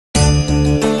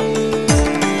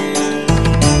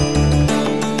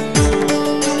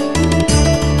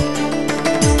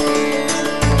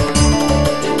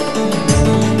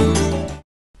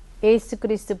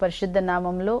యేసుక్రీస్తు పరిశుద్ధ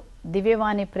నామంలో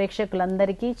దివ్యవాణి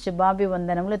ప్రేక్షకులందరికీ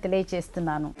శుభాభివందనములు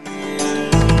తెలియజేస్తున్నాను.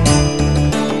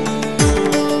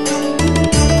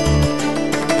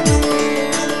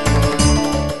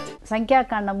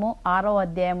 సంఖ్యాకాండము 6వ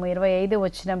అధ్యాయము 25వ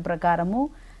వచనం ప్రకారము,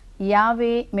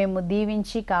 యావే మేము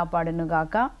దీవించి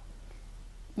కాపాడునుగాక,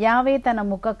 యావే తన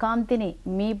ముఖకాంతిని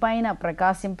మీపైన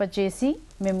ప్రకాశింపచేసి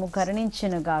మేము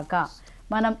కరుణించునుగాక.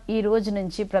 మనం ఈ రోజు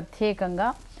నుంచి ప్రత్యేకంగా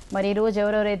మరి ఈరోజు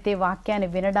ఎవరెవరైతే వాక్యాన్ని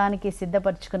వినడానికి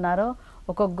సిద్ధపరచుకున్నారో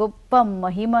ఒక గొప్ప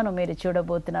మహిమను మీరు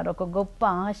చూడబోతున్నారు, ఒక గొప్ప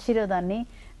ఆశీర్వాదాన్ని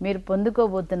మీరు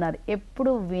పొందుకోబోతున్నారు.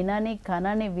 ఎప్పుడు వినని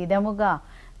కనని విధముగా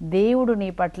దేవుడు నీ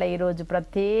పట్ల ఈరోజు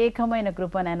ప్రత్యేకమైన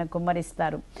కృపను ఆయన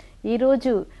కుమ్మరిస్తారు. ఈ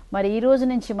రోజు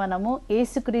నుంచి మనము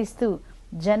యేసుక్రీస్తు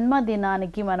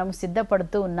జన్మదినానికి మనం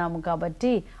సిద్ధపడుతూ ఉన్నాము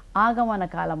కాబట్టి ఆగమన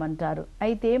కాలం అంటారు.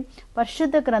 అయితే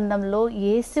పరిశుద్ధ గ్రంథంలో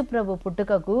యేసు ప్రభు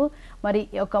పుట్టుకకు మరి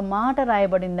ఒక మాట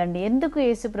రాయబడిందండి. ఎందుకు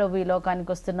యేసు ప్రభు ఈ లోకానికి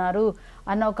వస్తున్నారు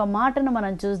అన్న ఒక మాటను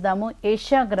మనం చూద్దాము.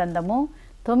 యెషయా గ్రంథము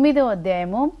 9వ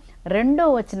అధ్యాయము 2వ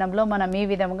వచనంలో మనం ఈ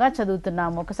విధంగా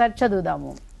చదువుతున్నాము. ఒకసారి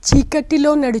చదువుదాము.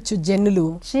 చీకటిలో నడుచు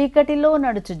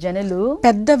జనులు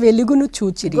పెద్ద వెలుగును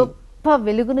చూచిరి, గొప్ప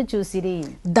వెలుగును చూసిరి.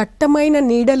 దట్టమైన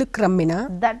నీడలు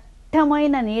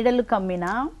కమ్మిన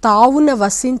తావున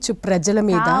వసించే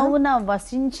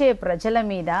ప్రజల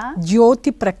మీద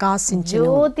జ్యోతి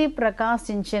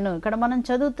ప్రకాశించెను. ఇక్కడ మనం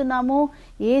చదువుతున్నాము,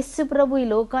 యేసు ప్రభు ఈ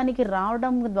లోకానికి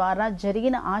రావడం ద్వారా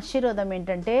జరిగిన ఆశీర్వాదం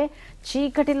ఏంటంటే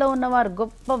చీకటిలో ఉన్నవారు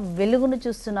గొప్ప వెలుగును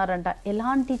చూస్తున్నారంట.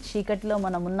 ఎలాంటి చీకటిలో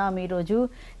మనం ఉన్నాం ఈరోజు?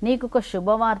 నీకు ఒక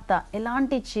శుభవార్త.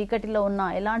 ఎలాంటి చీకటిలో ఉన్నా,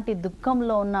 ఎలాంటి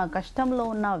దుఃఖంలో ఉన్నా, కష్టంలో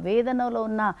ఉన్నా, వేదనలో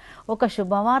ఉన్నా ఒక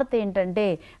శుభవార్త ఏంటంటే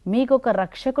మీకు ఒక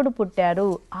రక్షకుడు పుట్టారు.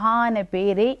 ఆయన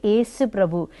పేరే యేసు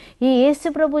ప్రభు. ఈ యేసు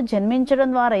ప్రభు జన్మించడం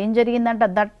ద్వారా ఏం జరిగిందంట?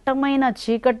 దట్టమైన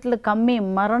చీకట్లు కమ్మి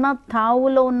మరణ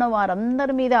తావులో ఉన్న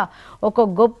వారందరి మీద ఒక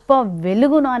గొప్ప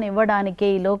వెలుగును ఆయన ఇవ్వడానికే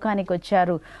ఈ లోకానికి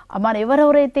వచ్చారు. మరి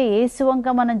ఎవరెవరైతే యేసు వంక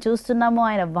మనం చూస్తున్నామో,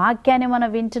 ఆయన వాక్యాన్ని మనం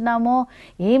వింటున్నామో,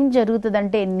 ఏం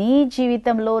జరుగుతుందంటే నీ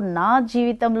జీవితంలో, నా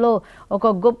జీవితంలో ఒక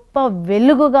గొప్ప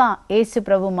వెలుగుగా యేసు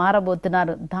ప్రభు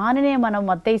మారబోతున్నారు. దానినే మనం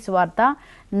మత్తయి సువార్త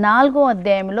 4వ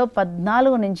అధ్యాయంలో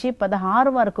 14 నుంచి 16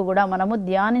 వరకు కూడా మనము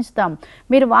ధ్యానిస్తాం.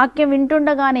 మీరు వాక్యం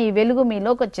వింటుండగానే ఈ వెలుగు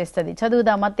మీలోకి వచ్చేస్తుంది.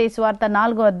 చదువుదాం. మత్తయి సువార్త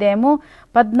 4వ అధ్యాయము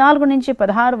 14 నుంచి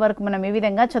 16 వరకు మనం ఈ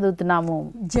విధంగా చదువుతున్నాము.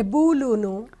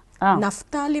 జెబూలూను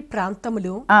నఫ్తాలి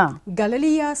ప్రాంతములు,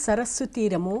 గలిలయ సరస్సు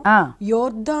తీరము,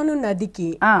 యోర్దాను నదికి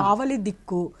ఆవలి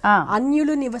దిక్కు,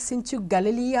 అన్యులు నివసించు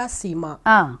గలిలయ సీమ,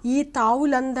 ఈ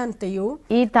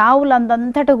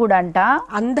తావులందంతట కూడా అంట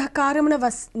అంధకారమున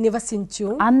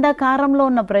అంధకారంలో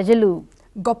ఉన్న ప్రజలు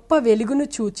గొప్ప వెలుగును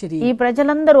చూచిరి. ఈ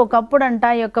ప్రజలందరూ ఒకప్పుడంట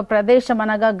ఈ యొక్క ప్రదేశం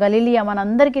అనగా గలిలియా,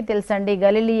 మనందరికీ తెలుసండి,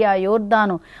 గలిలియా,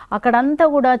 యోర్దాను, అక్కడంతా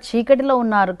కూడా చీకటిలో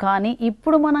ఉన్నారు. కానీ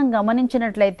ఇప్పుడు మనం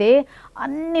గమనించినట్లయితే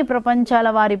అన్ని ప్రపంచాల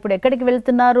వారు ఇప్పుడు ఎక్కడికి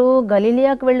వెళ్తున్నారు?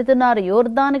 గలిలియాకు వెళ్తున్నారు,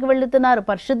 యోర్దానికి వెళ్తున్నారు,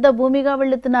 పరిశుద్ధ భూమిగా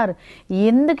వెళ్తున్నారు.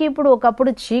 ఎందుకు ఇప్పుడు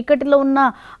ఒకప్పుడు చీకటిలో ఉన్న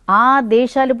ఆ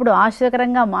దేశాలు ఇప్పుడు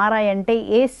ఆశ్చర్యకరంగా మారాయంటే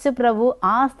యేసు ప్రభు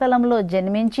ఆ స్థలంలో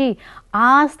జన్మించి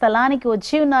ఆ స్థలానికి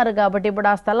వచ్చి ఉన్నారు కాబట్టి ఇప్పుడు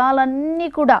ఆ స్థలాలన్నీ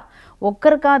కూడా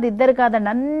ఒక్కరు కాదు, ఇద్దరు కాదండి,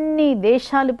 అన్ని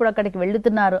దేశాలు ఇప్పుడు అక్కడికి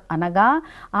వెళుతున్నారు. అనగా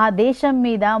ఆ దేశం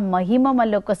మీద మహిమ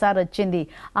మళ్ళీ ఒక్కసారి వచ్చింది.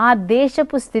 ఆ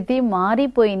దేశపు స్థితి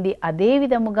మారిపోయింది. అదే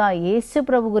విధముగా యేసు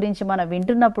ప్రభు గురించి మనం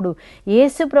వింటున్నప్పుడు,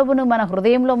 యేసు ప్రభును మన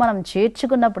హృదయంలో మనం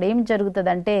చేర్చుకున్నప్పుడు ఏం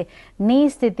జరుగుతుందంటే నీ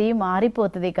స్థితి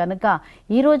మారిపోతుంది. కనుక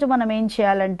ఈరోజు మనం ఏం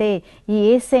చేయాలంటే ఈ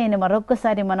యేసయ్యని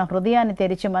మరొక్కసారి మన హృదయాన్ని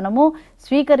తెరిచి మనము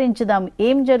స్వీకరించుదాం.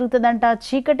 ఏం జరుగుతుందంట?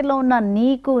 చీకటిలో ఉన్న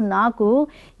నీకు నాకు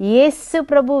యేసు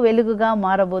ప్రభు వెలుగుగా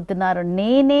మారబోతున్నారు.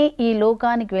 నేనే ఈ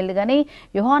లోకానికి వెలుగని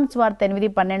యోహాను సువార్త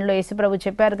 8:12 యేసు ప్రభు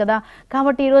చెప్పారు కదా.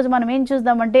 కాబట్టి ఈరోజు మనం ఏం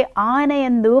చూద్దామంటే ఆయన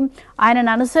యందు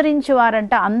ఆయనను అనుసరించి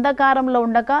వారంట అంధకారంలో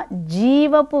ఉండక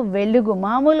జీవపు వెలుగు,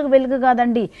 మామూలుగా వెలుగు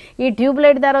కాదండి, ఈ ట్యూబ్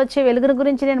లైట్ ద్వారా వచ్చే వెలుగుని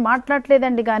గురించి నేను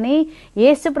మాట్లాడలేదండి. కానీ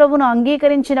యేసు ప్రభును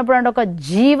అంగీకరించినప్పుడు అంటే ఒక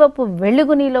జీవపు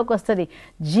వెలుగు నీలోకి వస్తుంది.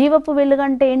 జీవపు వెలుగు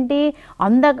అంటే ఏంటి?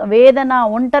 వేదన,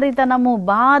 ఒంటరితనము,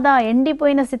 బాధ,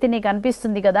 ఎండిపోయిన స్థితి నీకు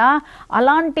అనిపిస్తుంది కదా.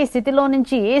 అలాంటి స్థితిలో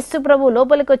నుంచి యేసు ప్రభు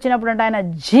లోపలికి వచ్చినప్పుడు అంటే ఆయన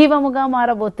జీవముగా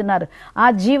మారబోతున్నారు. ఆ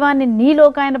జీవాన్ని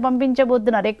నీలోకి ఆయన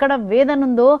పంపించబోతున్నారు. ఎక్కడ వేదన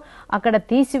ఉందో అక్కడ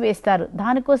తీసివేస్తారు.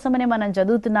 దానికోసమనే మనం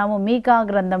చదువుతున్నాము మీకా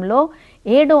గ్రంథంలో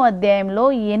 7వ అధ్యాయంలో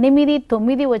 8,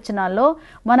 9 వచనాల్లో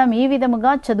మనం ఈ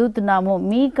విధముగా చదువుతున్నాము.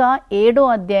 మీకా 7వ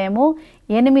అధ్యాయము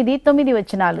 8, 9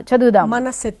 వచనాలు చదువుదాం. మన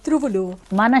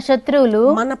శత్రువులు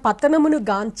మన పతనమును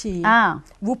గాంచి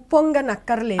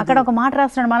ఉప్పొంగనక్కర్లేదు. అక్కడ ఒక మాట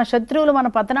రాస్తున్నాడు, మన శత్రువులు మన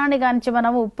పతనాన్ని గాంచి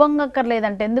మనం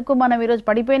ఉప్పొంగక్కర్లేదంటే ఎందుకు? మనం ఈరోజు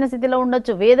పడిపోయిన స్థితిలో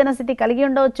ఉండొచ్చు, వేదన స్థితి కలిగి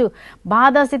ఉండవచ్చు,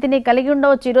 బాధ స్థితిని కలిగి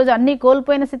ఉండవచ్చు, ఈరోజు అన్ని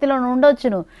కోల్పోయిన స్థితిలో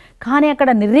ఉండొచ్చును. కానీ అక్కడ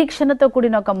నిరీక్షణతో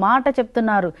కూడిన ఒక మాట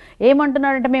చెప్తున్నారు.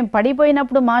 ఏమంటున్నారంటే, మేము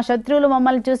పడిపోయినప్పుడు మా శత్రువులు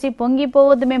మమ్మల్ని చూసి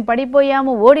పొంగిపోవద్దు, మేము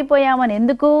పడిపోయాము, ఓడిపోయామని.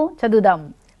 ఎందుకు? చదువుదాం.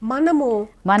 మనము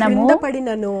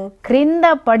క్రింద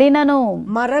పడినను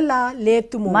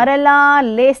మరలా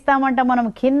లేస్తామంట. మనం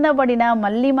కింద పడినా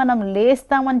మళ్ళీ మనం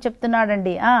లేస్తామని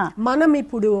చెప్తున్నాడండి. మనం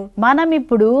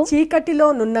ఇప్పుడు చీకటిలో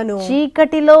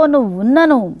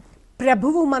ఉన్నను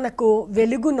ప్రభువు మనకు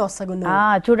వెలుగు నొసగును.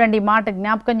 చూడండి, మాట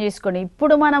జ్ఞాపకం చేసుకోండి.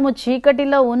 ఇప్పుడు మనము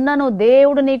చీకటిలో ఉన్నను,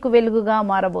 దేవుడు నీకు వెలుగుగా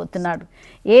మారబోతున్నాడు.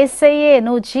 యేసయ్యే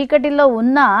నువ్వు చీకటిలో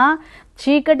ఉన్నా,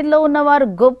 చీకటిలో ఉన్నవారు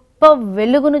గొప్ప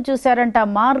వెలుగును చూశారంట.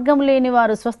 మార్గం లేని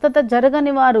వారు, స్వస్థత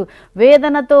జరగని వారు,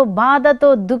 వేదనతో బాధతో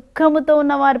దుఃఖముతో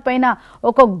ఉన్న వారి పైన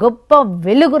ఒక గొప్ప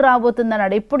వెలుగు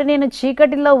రాబోతుందన్నాడు. ఇప్పుడు నేను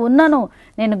చీకటిలో ఉన్నను,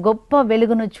 నేను గొప్ప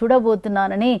వెలుగును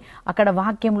చూడబోతున్నానని అక్కడ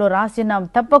వాక్యంలో రాసినాం.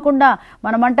 తప్పకుండా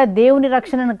మనమంట దేవుని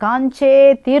రక్షణను కాంచే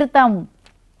తీరుతాము.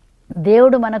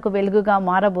 దేవుడు మనకు వెలుగుగా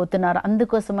మారబోతున్నారు.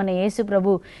 అందుకోసమని యేసు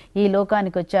ప్రభు ఈ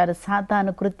లోకానికి వచ్చారు.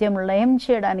 సాతాను కృత్యం లయం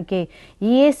చేయడానికి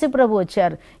ఈ యేసు ప్రభు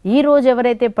వచ్చారు. ఈ రోజు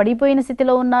ఎవరైతే పడిపోయిన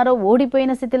స్థితిలో ఉన్నారో,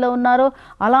 ఓడిపోయిన స్థితిలో ఉన్నారో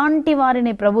అలాంటి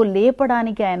వారిని ప్రభు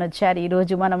లేపడానికి ఆయన వచ్చారు.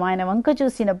 ఈరోజు మనం ఆయన వంక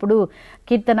చూసినప్పుడు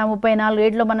కీర్తన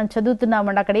 34:7 మనం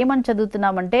చదువుతున్నామండి. అక్కడ ఏమని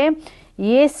చదువుతున్నామంటే,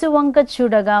 యేసు వంక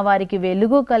చూడగా వారికి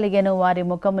వెలుగు కలిగెను, వారి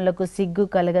ముఖములకు సిగ్గు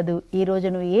కలగదు. ఈ రోజు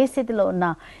నువ్వు ఏ స్థితిలో ఉన్నా,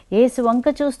 యేసు వంక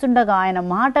చూస్తుండగా, ఆయన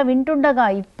మాట వింటుండగా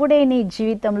ఇప్పుడే నీ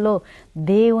జీవితంలో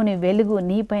దేవుని వెలుగు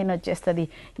నీ పైన వచ్చేస్తుంది.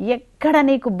 ఎక్కడ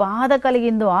నీకు బాధ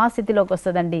కలిగిందో ఆ స్థితిలోకి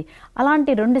వస్తుందండి.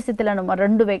 అలాంటి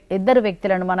ఇద్దరు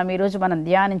వ్యక్తులను మనం ఈరోజు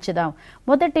ధ్యానించుదాం.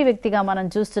 మొదటి వ్యక్తిగా మనం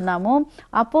చూస్తున్నాము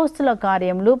అపోస్తుల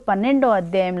కార్యములు 12వ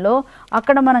అధ్యాయంలో.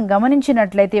 అక్కడ మనం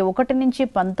గమనించినట్లయితే 1 నుంచి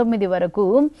 19 వరకు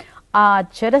ఆ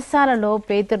చెరసాలలో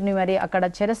పేతుర్ని, మరి అక్కడ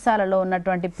చెరసాలలో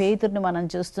ఉన్నటువంటి పేతుర్ని మనం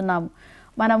చూస్తున్నాము.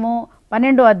 మనము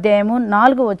 12వ అధ్యాయము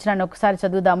 4వ వచనాన్ని ఒకసారి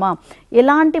చదువుదామా?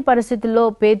 ఎలాంటి పరిస్థితుల్లో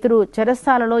పేతురు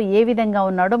చెరసాలలో ఏ విధంగా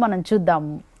ఉన్నాడో మనం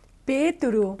చూద్దాము.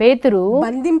 పేతురు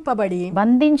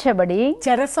బంధించబడి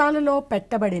చెరసాలలో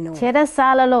పెట్టబడిను.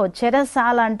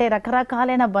 చెరసాల అంటే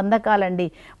రకరకాలైన బంధకాలండి.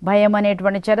 భయం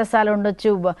అనేటువంటి చెరసాల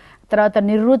ఉండొచ్చు, తర్వాత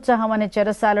నిరుత్సాహం అనే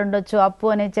చెరసాల ఉండొచ్చు,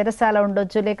 అప్పు అనే చెరసాల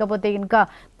ఉండొచ్చు, లేకపోతే ఇంకా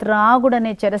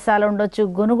త్రాగుడనే చెరసాల ఉండొచ్చు,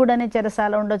 గొనుగుడనే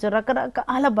చెరసాల ఉండొచ్చు,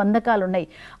 రకరకాల బంధకాలు ఉన్నాయి.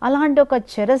 అలాంటి ఒక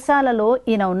చెరసాలలో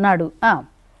ఈయన ఉన్నాడు.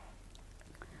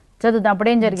 చదువుతాం. అప్పుడు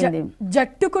ఏం జరిగింది?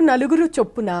 జట్టుకు 9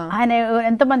 చొప్పున ఆయన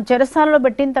ఎంతమంది చెరసాలలో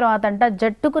పెట్టిన తర్వాత అంట,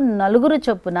 జట్టుకు 9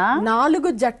 చొప్పున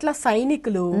 4 జట్ల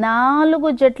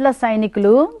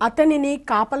సైనికులు అతనిని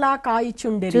కాపలా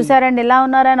కాయిచుండె. చూసారండి ఎలా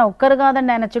ఉన్నారు? ఆయన ఒక్కరు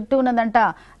కాదండి, ఆయన చుట్టూ ఉన్నదంట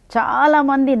చాలా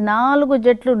మంది, 4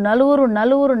 జట్లు,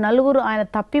 నలుగురు ఆయన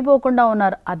తప్పిపోకుండా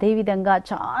ఉన్నారు. అదేవిధంగా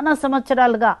చాలా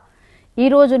సంవత్సరాలుగా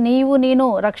ఈరోజు నేను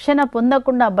రక్షణ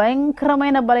పొందకుండా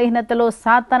భయంకరమైన బలహీనతలో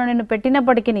సాతాను నిన్ను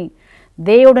పెట్టినప్పటికీ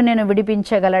దేవుడు నేను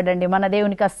విడిపించగలడండి. మన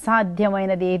దేవునికి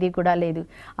అసాధ్యమైనది ఏది కూడా లేదు.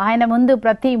 ఆయన ముందు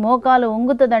ప్రతి మోకాలు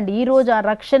వంగుతుందండి. ఈరోజు ఆ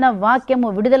రక్షణ వాక్యము,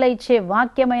 విడుదల ఇచ్చే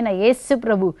వాక్యమైన యేసు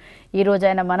ప్రభు ఈరోజు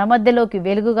ఆయన మన మధ్యలోకి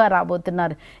వెలుగుగా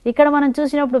రాబోతున్నారు. ఇక్కడ మనం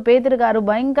చూసినప్పుడు పేతురు గారు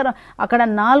అక్కడ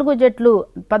 4 జట్లు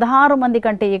 16 మంది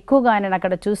కంటే ఎక్కువగా ఆయన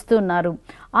అక్కడ చూస్తూ ఉన్నారు.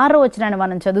 6వ వచనాన్ని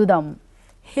మనం చదువుదాం.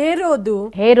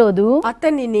 హేరోదు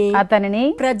అతనిని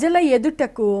ప్రజల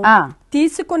ఎదుటకు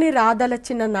తీసుకుని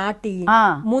రాదలచిన నాటి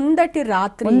ముందటి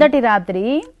రాత్రి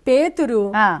పేతురు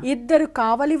 2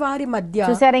 కావలి వారి మధ్య.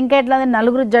 చూసారు ఇంకా ఎట్లా?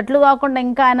 4 జట్లు కాకుండా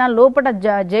ఇంకా ఆయన లోపట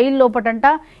జైలు లోపటంట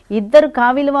 2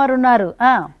 కావిలి వారు ఉన్నారు.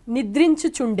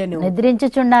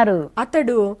 నిద్రించుచున్నారు.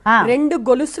 అతడు 2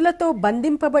 గొలుసులతో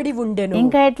బంధింపబడి ఉండెను.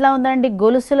 ఇంకా ఎట్లా ఉందండి?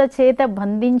 గొలుసుల చేత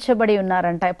బంధించబడి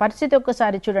ఉన్నారంట. పరిస్థితి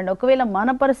ఒక్కసారి చూడండి. ఒకవేళ మన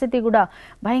పరిస్థితి కూడా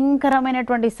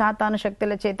భయంకరమైనటువంటి సాతాను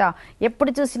శక్తుల చేత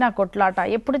ఎప్పుడు చూసినా కొట్లాట,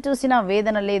 ఎప్పుడు చూసినా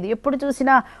వేదన లేదు, ఎప్పుడు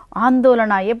చూసినా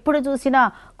ఆందోళన, ఎప్పుడు చూసినా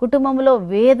కుటుంబంలో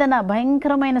వేదన,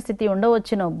 భయంకరమైన స్థితి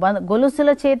ఉండవచ్చును. గొలుసుల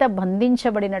చేత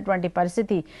బంధించబడినటువంటి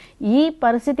పరిస్థితి. ఈ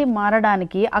పరిస్థితి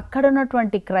మారడానికి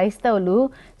అక్కడున్నటువంటి క్రైస్తవులు,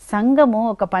 సంఘము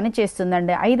ఒక పని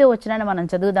చేస్తుందండి. 5వ వచనాన్ని మనం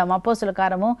చదువుదాం. అపోస్తుల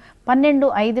కార్యము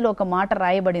 12:5 ఒక మాట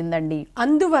రాయబడి ఉందండి.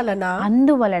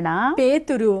 అందువలన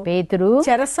పేతురు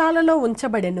చెరసాలలో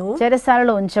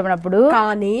ఉంచబడినప్పుడు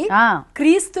కానీ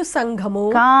క్రీస్తు సంఘము,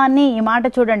 కానీ ఈ మాట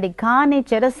చూడండి, కానీ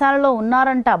చెరసాలలో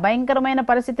ఉన్నారంట, భయంకరమైన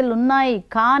పరిస్థితులు ఉన్నాయి.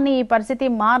 కానీ ఈ పరిస్థితి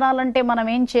మారాలంటే మనం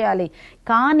ఏం చేయాలి?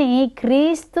 కానీ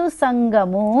క్రీస్తు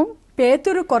సంఘము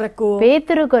పేతురు కొరకు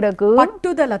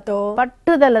పట్టుదలతో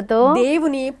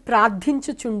దేవుని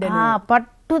ప్రార్థించుచుండెను.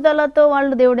 పట్టుదలతో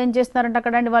వాళ్ళు దేవుడు ఏం చేస్తున్నారంటే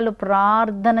అక్కడ వాళ్ళు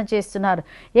ప్రార్థన చేస్తున్నారు.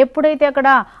 ఎప్పుడైతే అక్కడ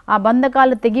ఆ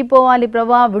బంధకాలు తెగిపోవాలి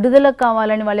ప్రభా, విడుదల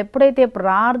కావాలని వాళ్ళు ఎప్పుడైతే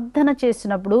ప్రార్థన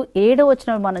చేస్తున్నప్పుడు 7వ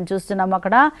వచనం మనం చూస్తున్నాం.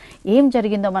 అక్కడ ఏం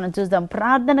జరిగిందో మనం చూద్దాం.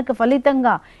 ప్రార్థనకు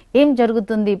ఫలితంగా ఏం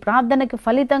జరుగుతుంది, ప్రార్థనకు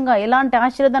ఫలితంగా ఎలాంటి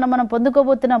ఆశీర్వాదం మనం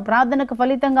పొందుకోబోతున్నాం, ప్రార్థనకు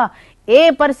ఫలితంగా ఏ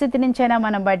పరిస్థితి నుంచైనా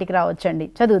మనం బయటికి రావచ్చండి.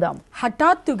 చదువుదాం.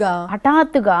 హఠాత్తుగా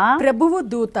ప్రభువు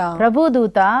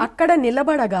దూత అక్కడ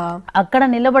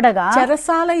నిలబడగా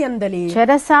చెరసాల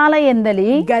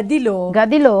యందలి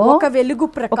గదిలో ఒక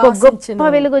గొప్ప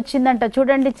వెలుగు వచ్చిందంట.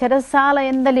 చూడండి, చెరసాల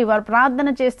యందలి వారు ప్రార్థన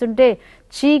చేస్తుంటే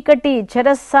చీకటి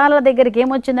చెరసాల దగ్గరికి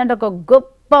ఏమొచ్చిందంటే ఒక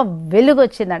గొప్ప వెలుగు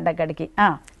వచ్చిందంట అక్కడికి.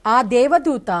 ఆ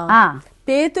దేవదూత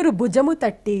పేతురు భుజము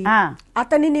తట్టి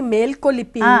అతనిని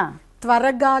మేల్కొలిపి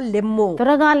త్వరగా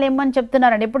లెమ్మని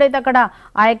చెప్తున్నారండి. ఎప్పుడైతే అక్కడ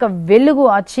ఆ యొక్క వెలుగు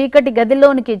ఆ చీకటి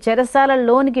గదిలోనికి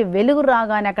చెరసాలలోనికి వెలుగు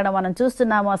రాగానే అక్కడ మనం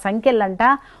చూస్తున్నాము ఆ సంఖ్యలంట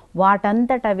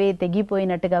వాటంతటవే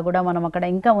తెగిపోయినట్టుగా కూడా మనం అక్కడ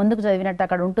ఇంకా ముందుకు చదివినట్టు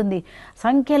అక్కడ ఉంటుంది.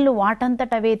 సంఖ్యలు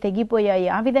వాటంతటవే తెగిపోయాయి.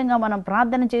 ఆ విధంగా మనం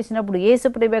ప్రార్థన చేసినప్పుడు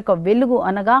యేసుప్రభు యొక్క వెలుగు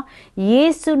అనగా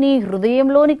యేసుని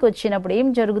హృదయంలోనికి వచ్చినప్పుడు ఏం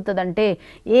జరుగుతుందంటే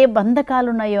ఏ బంధకాలు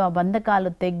ఉన్నాయో ఆ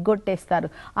బంధకాలు తెగ్గొట్టేస్తారు.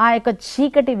 ఆ యొక్క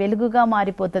చీకటి వెలుగుగా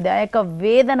మారిపోతుంది. ఆ యొక్క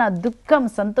వేదన దుఃఖం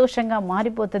సంతోషంగా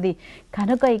మారిపోతుంది.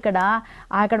 కనుక ఇక్కడ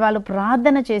వాళ్ళు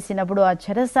ప్రార్థన చేసినప్పుడు ఆ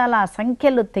చెరసాల ఆ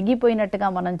సంఖ్యలు తెగిపోయినట్టుగా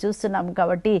మనం చూస్తున్నాము.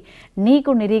 కాబట్టి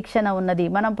నీకు నిరీక్షణ ఉన్నది.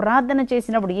 మనం ప్రార్థన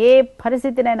చేసినప్పుడు ఏ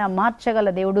పరిస్థితినైనా మార్చగల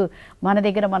దేవుడు మన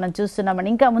దగ్గర మనం చూస్తున్నామని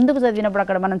ఇంకా ముందుకు చదివినప్పుడు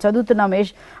అక్కడ మనం చదువుతున్నాము.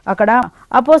 అక్కడ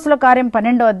అపోస్తల కార్యం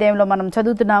 12వ అధ్యాయంలో మనం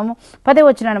చదువుతున్నాము. 10వ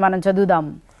వచనాన్ని మనం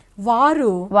చదువుదాము.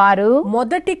 వారు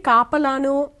మొదటి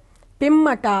కాపలాను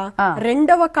పిమ్మట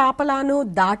రెండవ కాపలాను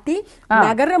దాటి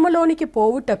నగరములోనికి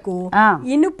పోవుటకు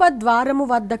ఇనుప ద్వారము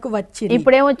వద్దకు వచ్చి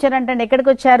ఇప్పుడేమొచ్చారంటే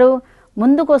ఎక్కడికి వచ్చారు?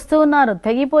 ముందుకు వస్తూ ఉన్నారు,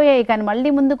 తెగిపోయాయి. కానీ మళ్ళీ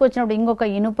ముందుకు వచ్చినప్పుడు ఇంకొక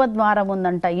ఇనుప ద్వారం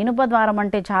ఉందంట. ఇనుప ద్వారం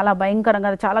అంటే చాలా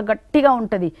భయంకరంగా చాలా గట్టిగా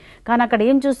ఉంటది. కానీ అక్కడ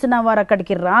ఏం చూస్తున్నాం, వారు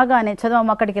అక్కడికి రాగానే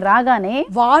అక్కడికి రాగానే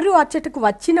వారు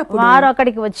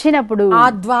అక్కడికి వచ్చినప్పుడు ఆ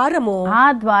ద్వారము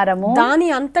దాని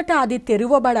అంతటా అది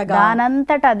తెరవబడగా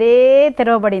దానంతటా అదే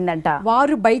తెరవబడిందంట.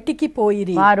 వారు బయటికి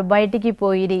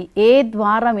పోయిరి. ఏ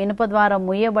ద్వారం ఇనుప ద్వారం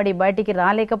ముయ్యబడి బయటికి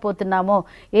రాలేకపోతున్నామో,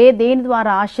 దేని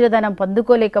ద్వారా ఆశీర్వాదం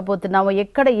పొందుకోలేకపోతున్నామో,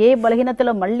 ఎక్కడ ఏ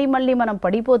బలహీనతలో మళ్ళీ మనం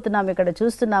పడిపోతున్నాము ఇక్కడ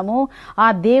చూస్తున్నాము. ఆ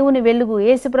దేవుని వెలుగు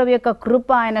యేసుప్రభు యొక్క కృప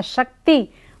ఆయన శక్తి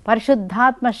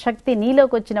పరిశుద్ధాత్మ శక్తి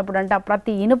నీలోకి వచ్చినప్పుడు అంట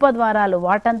ప్రతి ఇనుప ద్వారాలు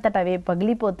వాటంతటవే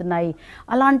పగిలిపోతున్నాయి.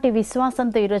 అలాంటి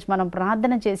విశ్వాసంతో ఈరోజు మనం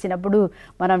ప్రార్థన చేసినప్పుడు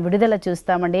మనం విడుదల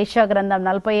చూస్తామండి. యెషయా గ్రంథం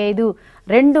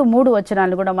 45:2-3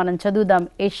 వచనాలు కూడా మనం చదువుదాం.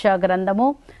 యెషయా గ్రంథము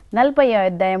 40వ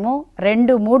అధ్యాయము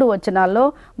 2-3 వచనాల్లో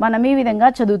మనం ఈ విధంగా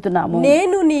చదువుతున్నాము.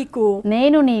 నేను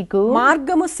నీకు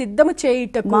మార్గము సిద్ధము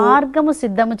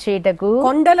చేయుటకు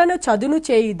కొండలను చదును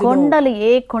చేయుదును. కొండలు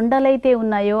ఏ కొండలైతే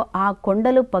ఉన్నాయో ఆ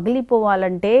కొండలు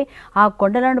పగిలిపోవాలంటే ఆ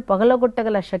కొండలను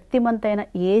పగలగొట్టగల శక్తిమంతైన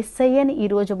యేసయ్యని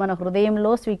ఈరోజు మన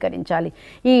హృదయంలో స్వీకరించాలి.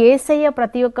 ఈ యేసయ్య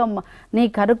ప్రతి ఒక్క నీ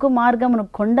కరుకు మార్గమును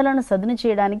కొండలను సదును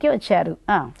చేయడానికి వచ్చారు.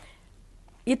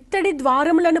 ఇత్తడి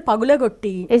ద్వారములను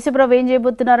పగులగొట్టి యేసుప్రభు ఏం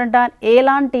చేయబోతున్నారంట?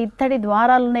 ఎలాంటి ఇత్తడి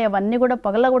ద్వారాలు ఉన్నాయి అవన్నీ కూడా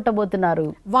పగలగొట్టబోతున్నారు.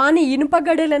 వాని ఇనుప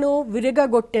గడెలను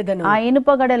విరగగొట్టెదను. ఆ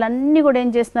ఇనుప గడెలన్నీ కూడా ఏం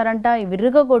చేస్తున్నారంట?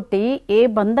 విరగగొట్టి ఏ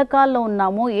బంధకాల్లో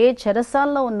ఉన్నామో ఏ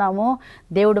చెరసాల్లో ఉన్నామో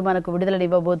దేవుడు మనకు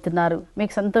విడుదలనివ్వబోతున్నారు.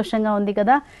 మీకు సంతోషంగా ఉంది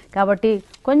కదా? కాబట్టి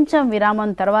కొంచెం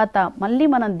విరామం తర్వాత మళ్ళీ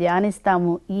మనం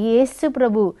ధ్యానిస్తాము. ఈ యేసు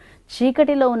ప్రభు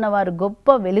చీకటిలో ఉన్నవారు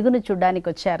గొప్ప వెలుగును చూడడానికి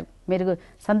వచ్చారు. మీరు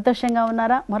సంతోషంగా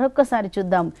ఉన్నారా? మరొక్కసారి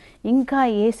చూద్దాం ఇంకా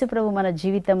యేసు ప్రభు మన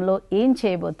జీవితంలో ఏం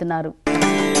చేయబోతున్నారు.